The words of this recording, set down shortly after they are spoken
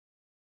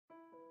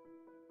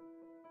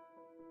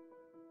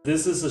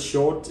This is a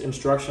short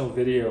instructional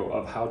video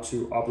of how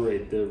to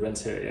operate the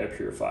Rensair air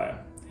purifier,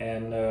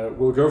 and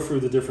we'll go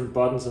through the different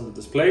buttons on the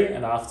display,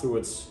 and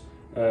afterwards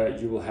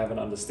you will have an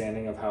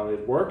understanding of how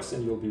it works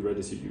and you'll be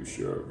ready to use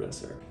your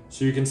Rensair.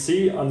 So you can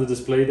see on the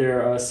display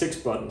there are 6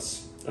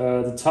 buttons.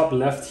 The top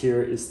left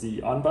here is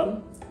the on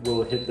button.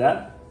 We'll hit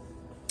that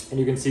and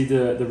you can see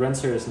the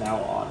Rensair is now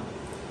on.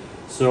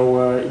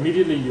 So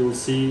immediately you will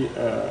see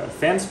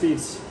fan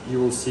speeds, you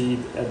will see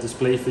a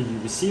display for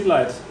UVC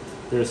light.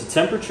 There's a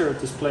temperature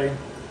display,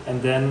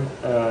 and then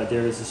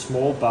there is a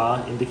small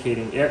bar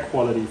indicating air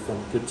quality from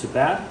good to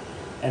bad.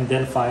 And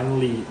then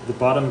finally, the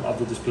bottom of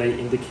the display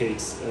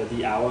indicates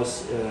the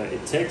hours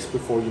it takes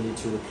before you need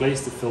to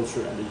replace the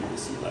filter and the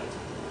UVC light.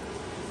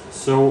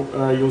 So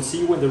you'll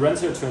see when the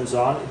Rensair turns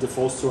on, it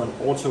defaults to an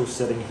auto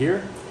setting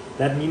here.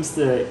 That means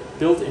the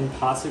built-in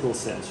particle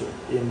sensor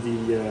in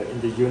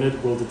the unit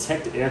will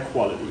detect air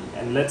quality.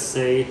 And let's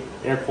say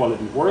air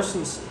quality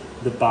worsens,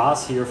 the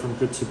bars here from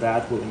good to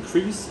bad will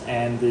increase,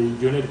 and the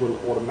unit will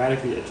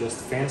automatically adjust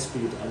fan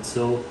speed up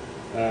until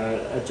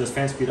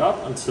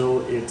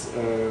it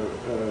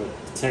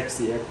detects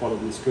the air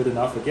quality is good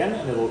enough again,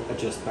 and it will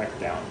adjust back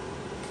down.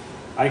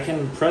 I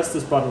can press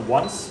this button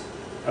once.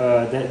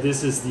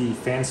 This is the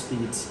fan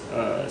speed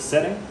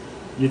setting.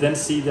 You then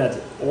see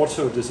that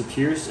auto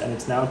disappears and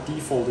it's now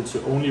defaulted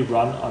to only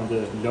run on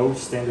the low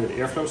standard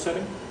airflow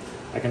setting.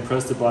 I can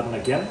press the button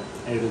again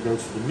and it will go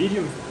to the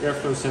medium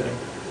airflow setting,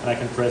 and I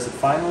can press it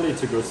finally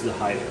to go to the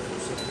high airflow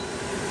setting.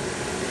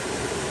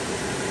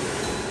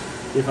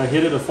 If I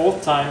hit it a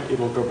 4th time, it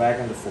will go back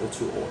and default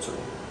to auto.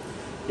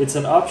 It's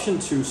an option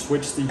to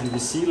switch the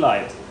UVC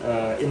light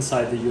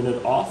inside the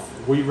unit off.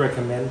 We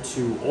recommend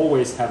to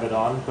always have it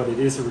on, but it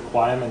is a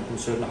requirement in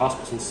certain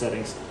hospital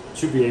settings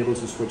to be able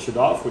to switch it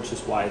off, which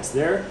is why it's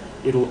there.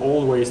 It'll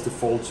always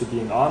default to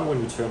being on when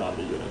you turn on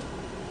the unit.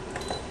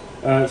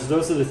 So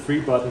those are the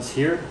 3 buttons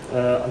here.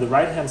 On the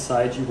right hand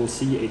side you will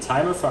see a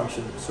timer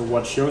function. So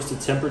what shows the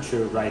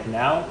temperature right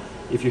now,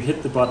 if you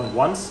hit the button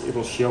once, it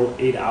will show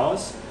 8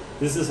 hours.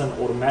 This is an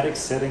automatic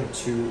setting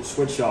to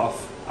switch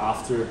off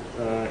after,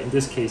 in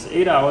this case,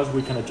 8 hours.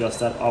 We can adjust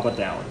that up or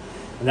down.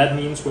 And that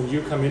means when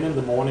you come in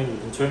the morning, you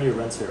can turn your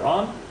Rensair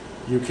on,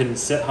 you can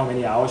set how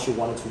many hours you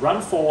want it to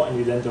run for, and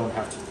you then don't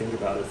have to think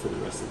about it for the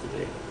rest of the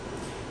day.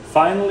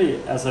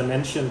 Finally, as I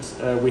mentioned,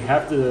 we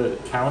have the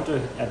counter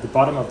at the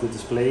bottom of the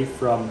display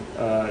from,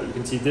 you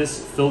can see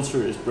this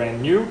filter is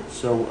brand new,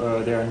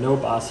 so there are no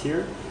bars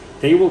here.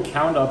 They will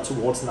count up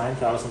towards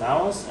 9,000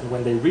 hours, and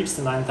when they reach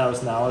the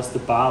 9,000 hours, the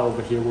bar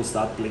over here will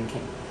start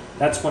blinking.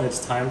 That's when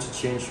it's time to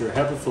change your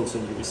HEPA filter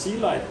and UVC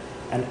light,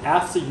 and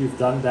after you've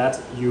done that,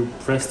 you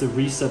press the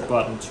reset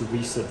button to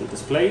reset the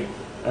display.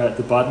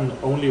 The button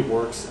only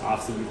works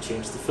after you've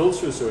changed the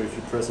filter, so if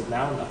you press it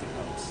now, nothing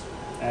happens.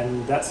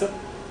 And that's it.